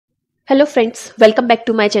Hello friends, welcome back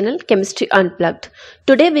to my channel Chemistry Unplugged.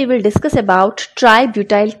 Today we will discuss about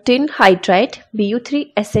tributyl tin hydride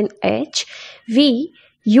Bu3SnH. We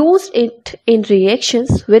used it in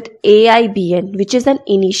reactions with AIBN, which is an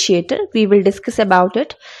initiator. We will discuss about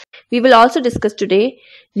it. We will also discuss today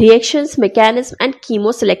reactions, mechanism and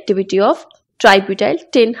chemoselectivity of tributyl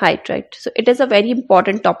tin hydride. So it is a very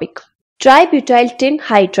important topic. Tributyl tin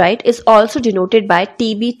hydride is also denoted by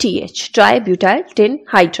TBTH, tributyl tin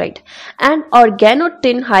hydride, and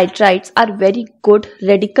organotin hydrides are very good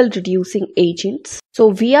radical reducing agents. So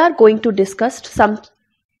we are going to discuss some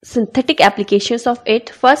synthetic applications of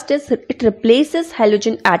it. First is it replaces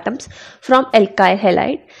halogen atoms from alkyl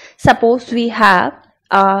halide. Suppose we have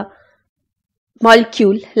a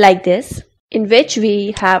molecule like this in which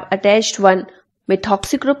we have attached one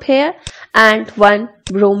methoxy group here and one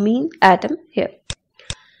bromine atom here.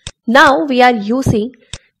 Now we are using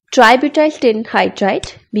tributyl tin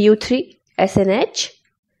hydride Bu3SnH.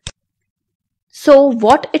 So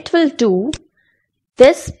what it will do,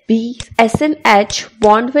 this SNH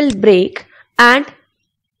bond will break and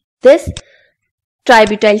this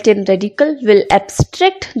tributyl tin radical will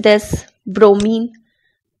abstract this bromine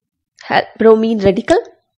radical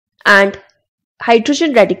and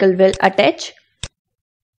hydrogen radical will attach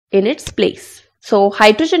in its place. So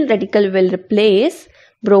hydrogen radical will replace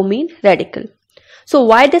bromine radical. So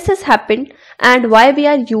why this has happened and why we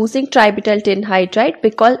are using tributyl tin hydride?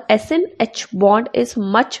 Because SNH bond is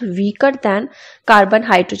much weaker than carbon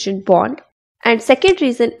hydrogen bond. And second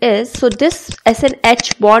reason is, so this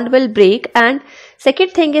SNH bond will break, and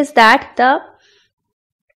second thing is that the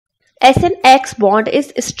SNX bond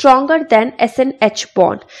is stronger than SNH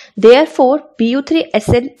bond. Therefore,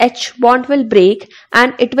 Bu3SnH bond will break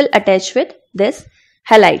and it will attach with this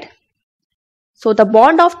halide. So the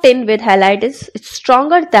bond of tin with halide is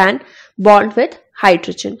stronger than bond with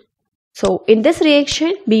hydrogen. So in this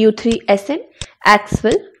reaction, Bu3SnX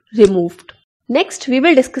will removed. Next, we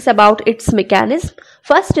will discuss about its mechanism.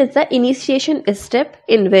 First is the initiation step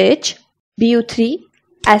in which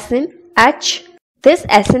Bu3SnH, this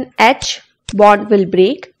SNH bond will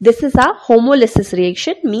break. This is a homolysis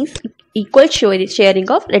reaction, means equal sharing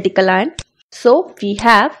of radical ion. So we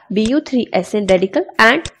have Bu3Sn radical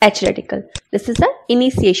and H radical. This is the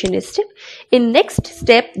initiation step. In next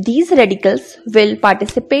step, these radicals will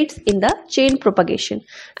participate in the chain propagation,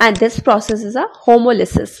 and this process is a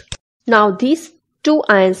homolysis. Now these two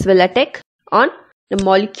ions will attack on the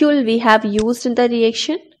molecule we have used in the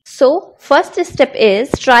reaction. So first step is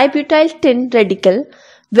tributyl tin radical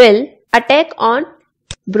will attack on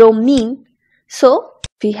bromine. So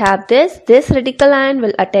we have this radical ion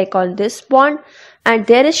will attack on this bond, and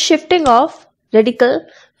there is shifting of radical.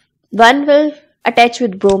 One will attach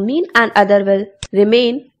with bromine and other will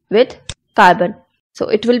remain with carbon. So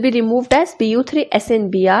it will be removed as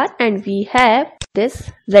Bu3SnBr and we have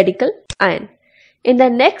this radical ion. In the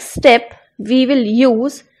next step, we will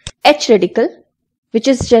use H radical, which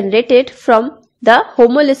is generated from the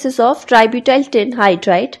homolysis of tributyl tin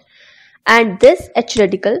hydride, and this H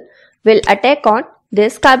radical will attack on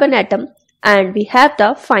this carbon atom and we have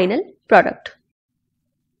the final product.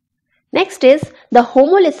 Next is the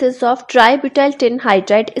homolysis of tributyl tin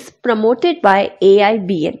hydride is promoted by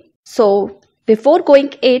AIBN. So before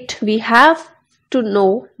going it, we have to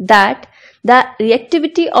know that the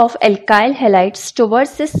reactivity of alkyl halides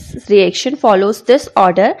towards this reaction follows this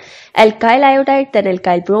order: alkyl iodide, then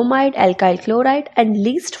alkyl bromide, alkyl chloride, and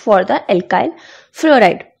least for the alkyl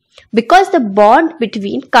fluoride. Because the bond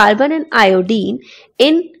between carbon and iodine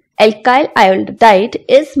in alkyl iodide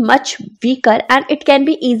is much weaker and it can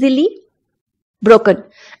be easily broken,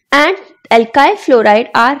 and alkyl fluoride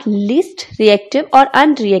are least reactive or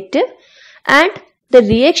unreactive, and the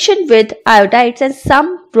reaction with iodides and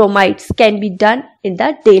some bromides can be done in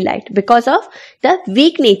the daylight because of the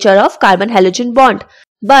weak nature of carbon halogen bond.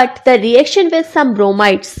 But the reaction with some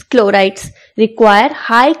bromides, chlorides require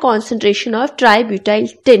high concentration of tributyl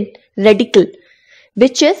tin radical,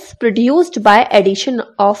 which is produced by addition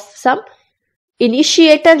of some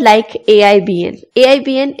initiator like AIBN.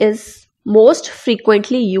 AIBN is most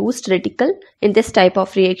frequently used radical in this type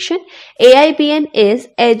of reaction. AIBN is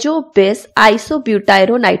azo-bis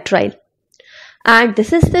isobutyronitrile, and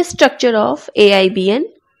this is the structure of AIBN.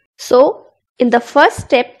 So in the first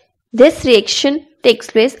step, this reaction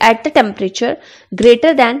takes place at the temperature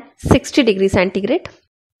greater than 60 degrees centigrade.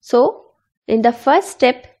 So in the first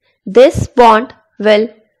step, this bond will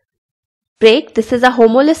break. This is a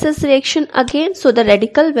homolysis reaction again. So the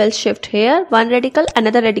radical will shift here, one radical,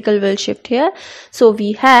 another radical will shift here. So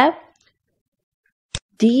we have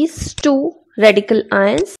these two radical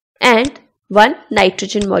ions and one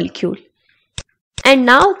nitrogen molecule. And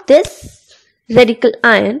now this radical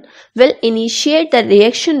ion will initiate the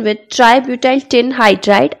reaction with tributyl tin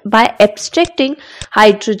hydride by abstracting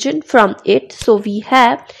hydrogen from it. So we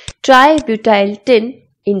have tributyl tin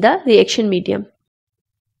in the reaction medium.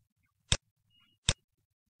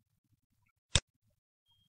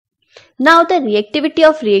 Now the reactivity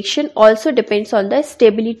of reaction also depends on the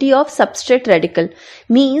stability of substrate radical,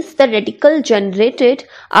 means the radical generated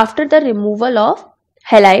after the removal of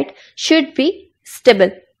halide should be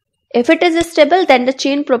stable. If it is stable, then the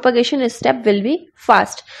chain propagation step will be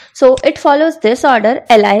fast. So it follows this order: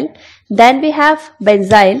 allyl, then we have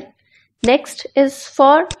benzyl, next is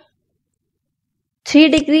for 3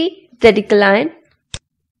 degree radical ion,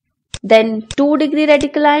 then 2 degree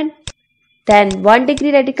radical ion, then 1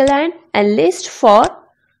 degree radical ion, and list for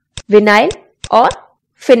vinyl or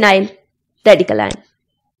phenyl radical ion.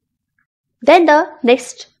 Then the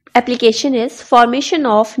next application is formation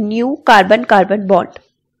of new carbon-carbon bond.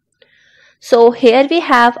 So here we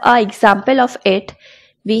have an example of it.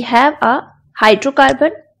 We have a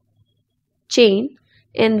hydrocarbon chain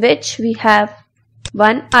in which we have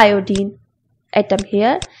one iodine atom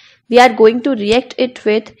here. We are going to react it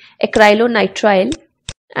with acrylonitrile,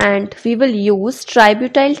 and we will use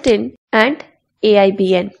tributyl tin and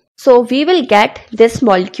AIBN. So we will get this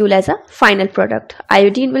molecule as a final product.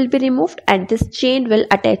 Iodine will be removed and this chain will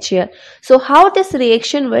attach here. So how this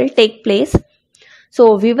reaction will take place?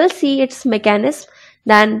 So we will see its mechanism.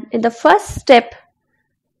 Then in the first step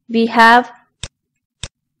we have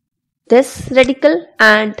this radical,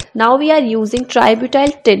 and now we are using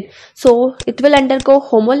tributyl tin. So it will undergo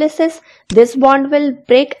homolysis, this bond will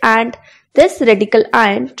break, and this radical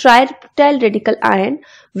ion, tributyl radical ion,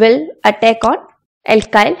 will attack on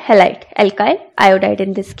alkyl halide, alkyl iodide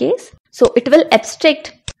in this case. So it will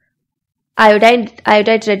abstract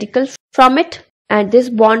iodide radical from it, and this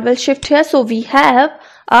bond will shift here. So we have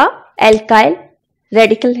a alkyl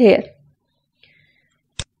radical here.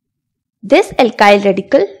 This alkyl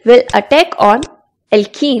radical will attack on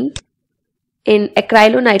alkene in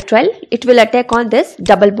acrylonitrile. It will attack on this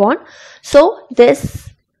double bond. So this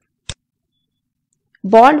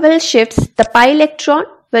bond will shift, the pi electron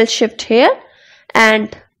will shift here,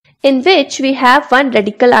 and in which we have one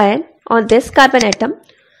radical ion on this carbon atom.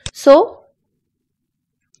 So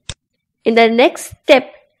in the next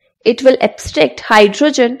step it will abstract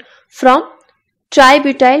hydrogen from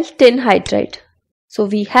tributyl tin hydride. So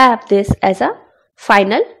we have this as a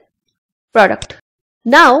final product.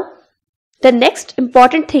 Now the next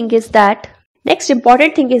important thing is that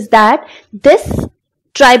this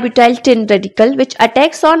tributyl tin radical which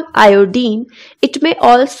attacks on iodine, it may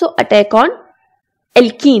also attack on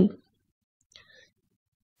alkene,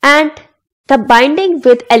 and the binding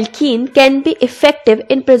with alkene can be effective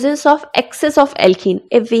in presence of excess of alkene.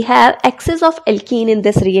 If we have excess of alkene in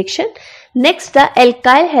this reaction, next the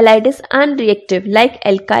alkyl halide is unreactive like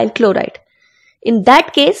alkyl chloride. In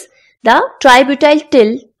that case, the tributyl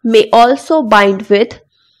tin may also bind with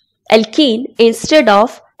alkene instead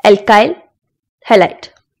of alkyl halide.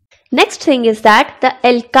 Next thing is that the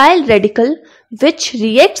alkyl radical which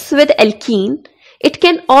reacts with alkene, it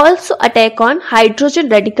can also attack on hydrogen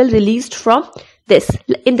radical released from this.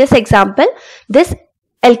 In this example, this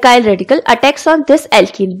alkyl radical attacks on this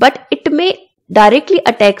alkene, but it may directly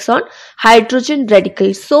attacks on hydrogen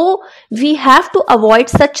radical. So we have to avoid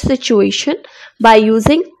such situation by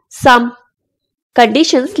using some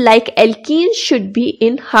conditions like alkene should be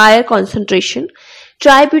in higher concentration,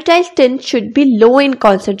 tributyl tin should be low in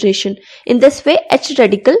concentration. In this way, H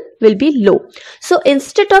radical will be low. So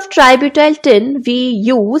instead of tributyl tin, we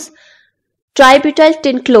use tributyl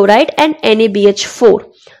tin chloride and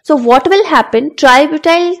NaBH4. So what will happen?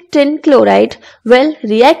 Tributyl tin chloride will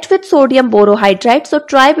react with sodium borohydride. So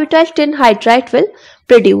tributyl tin hydride will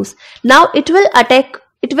produce. Now it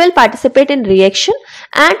will participate in reaction,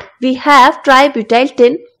 and we have tributyl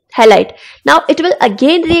tin halide. Now it will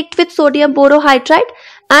again react with sodium borohydride,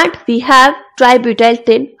 and we have tributyl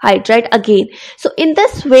tin hydride again. So in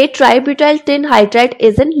this way, tributyl tin hydride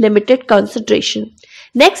is in limited concentration.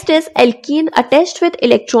 Next is alkene attached with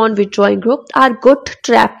electron withdrawing group are good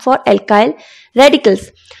trap for alkyl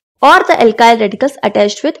radicals, or the alkyl radicals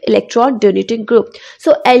attached with electron donating group.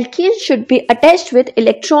 So alkene should be attached with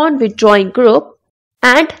electron withdrawing group,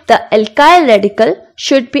 and the alkyl radical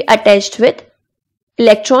should be attached with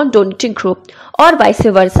electron donating group, or vice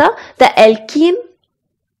versa. The alkene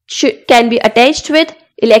can be attached with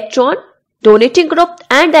electron donating group,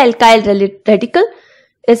 and the alkyl radical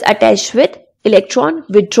is attached with electron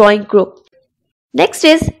withdrawing group. Next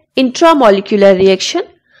is intramolecular reaction.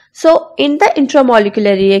 So in the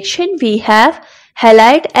intramolecular reaction, we have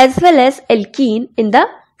halide as well as alkene in the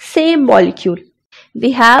same molecule.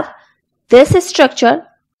 We have this structure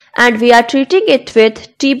and we are treating it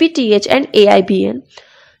with TBTH and AIBN.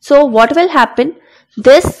 So what will happen?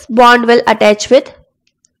 This bond will attach with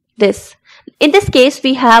this. In this case,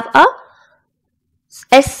 we have a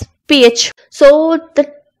SPH. So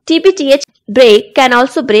the TBTH can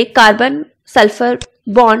also break carbon sulfur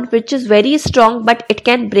bond, which is very strong, but it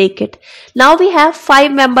can break it. Now we have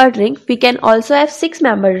 5-membered ring. We can also have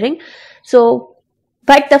 6-membered ring. So,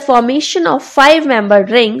 but the formation of 5-membered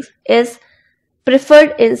rings is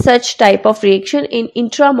preferred in such type of reaction in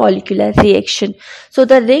intramolecular reaction. So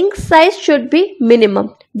the ring size should be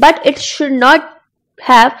minimum, but it should not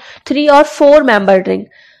have 3 or 4-membered ring.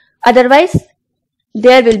 Otherwise,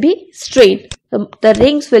 there will be strain. The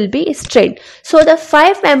rings will be strained. So the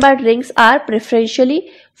 5-membered rings are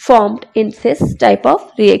preferentially formed in this type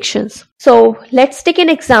of reactions. So let's take an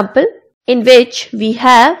example in which we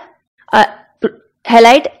have a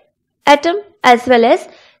halide atom as well as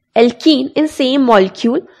alkene in same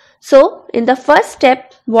molecule. So in the first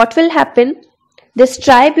step, what will happen? This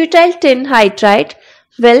tributyl tin hydride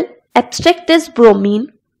will abstract this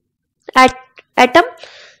bromine atom.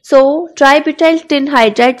 So tributyl tin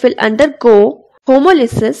hydride will undergo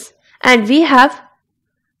homolysis and we have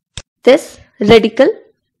this radical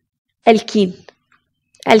alkyl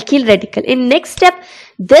radical. In next step,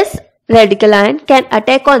 this radical ion can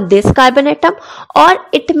attack on this carbon atom or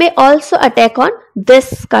it may also attack on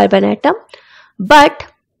this carbon atom.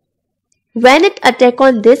 But when it attack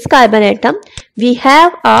on this carbon atom, we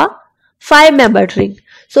have a 5-membered ring.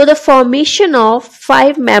 So the formation of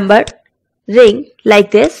 5-membered ring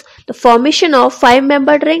like this, the formation of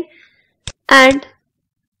 5-membered ring, and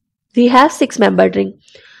we have 6-membered ring.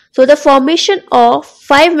 So the formation of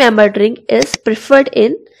 5-membered ring is preferred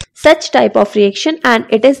in such type of reaction and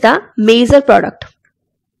it is the major product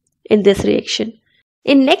in this reaction.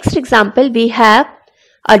 In next example, we have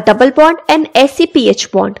a double bond and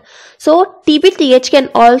SEPH bond. So TBTH can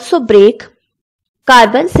also break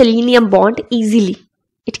carbon selenium bond easily.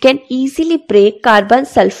 It can easily break carbon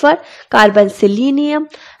sulfur, carbon selenium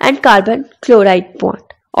and carbon chloride bond.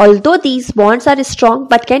 Although these bonds are strong,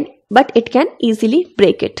 but it can easily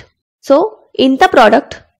break it. So in the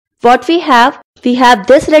product, what we have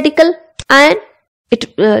this radical ion,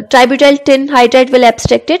 tributyl tin hydride will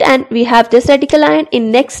abstract it, and we have this radical ion.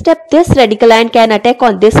 In next step, this radical ion can attack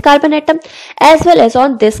on this carbon atom as well as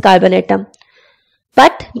on this carbon atom.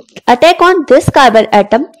 But attack on this carbon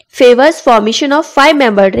atom favors formation of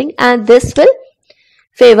 5-membered ring and this will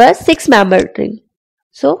favor 6-membered ring.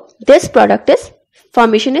 So this product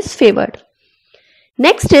formation is favored.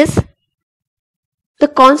 Next is the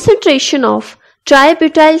concentration of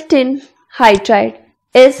tributyl tin hydride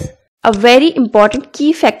is a very important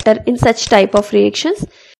key factor in such type of reactions.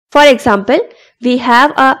 For example, we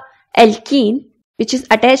have a alkene which is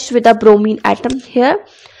attached with a bromine atom here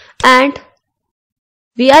and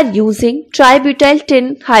we are using tributyl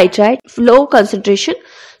tin hydride low concentration.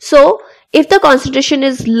 So if the concentration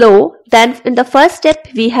is low, then in the first step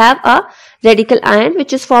we have a radical ion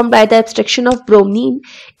which is formed by the abstraction of bromine.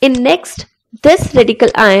 In next, this radical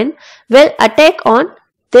ion will attack on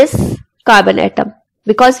this carbon atom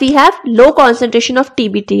because we have low concentration of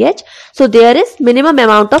TBTH. So there is minimum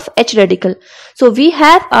amount of H radical. So we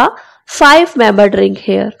have a 5-membered ring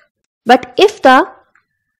here. But if the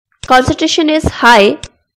concentration is high,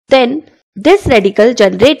 then this radical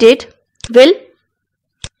generated will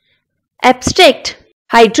abstract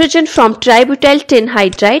hydrogen from tributyl tin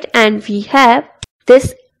hydride and we have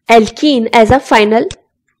this alkene as a final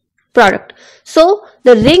product. So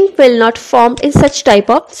the ring will not form in such type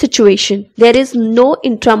of situation. There is no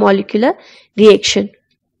intramolecular reaction.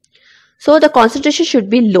 So the concentration should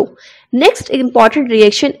be low. Next important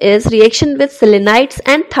reaction is reaction with selenides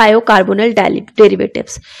and thiocarbonyl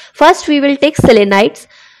derivatives. First we will take selenides.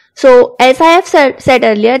 So as I have said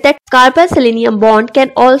earlier that carbon selenium bond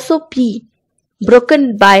can also be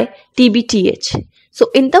broken by TBTH. So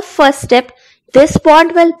in the first step, this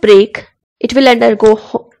bond will break, it will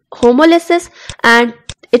undergo homolysis and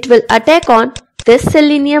it will attack on this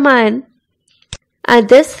selenium ion and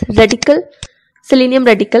this radical, selenium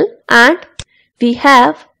radical, and we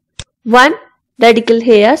have one radical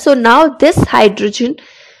here. So now this hydrogen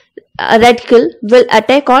radical will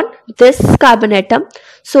attack on this carbon atom.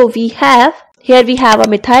 So we have here we have a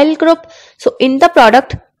methyl group. So in the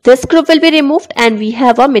product, this group will be removed and we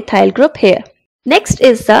have a methyl group here. Next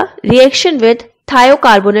is the reaction with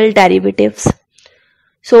thiocarbonyl derivatives.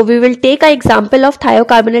 So we will take an example of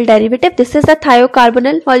thiocarbonyl derivative. This is a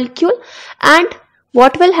thiocarbonyl molecule and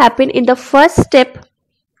what will happen in the first step?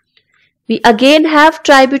 We again have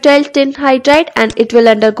tributyl tin hydride and it will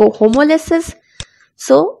undergo homolysis.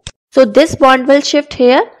 So this bond will shift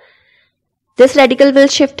here, this radical will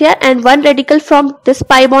shift here, and one radical from this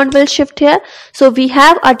pi bond will shift here. So we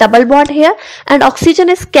have a double bond here and oxygen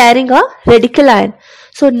is carrying a radical ion.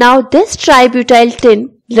 So now this tributyl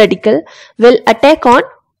tin radical will attack on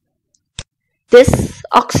this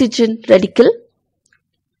oxygen radical,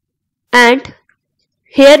 and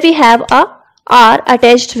here we have a R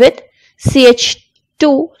attached with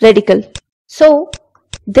CH2 radical. So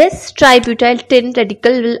this tributyl tin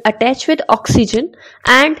radical will attach with oxygen,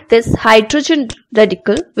 and this hydrogen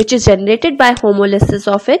radical, which is generated by homolysis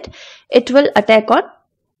of it, it will attack on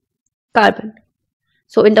carbon.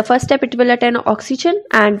 So in the first step it will attack on oxygen,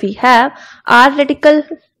 and we have R radical,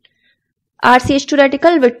 RCH2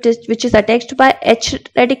 radical, which is attached by H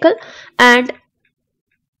radical, and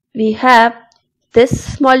we have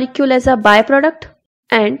this molecule as a byproduct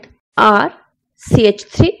and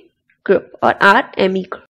RCH3 group or RME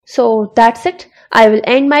group. So that's it. I will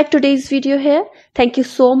end my today's video here. Thank you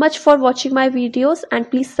so much for watching my videos, and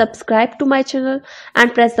please subscribe to my channel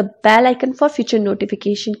and press the bell icon for future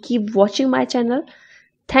notification. Keep watching my channel.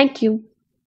 Thank you.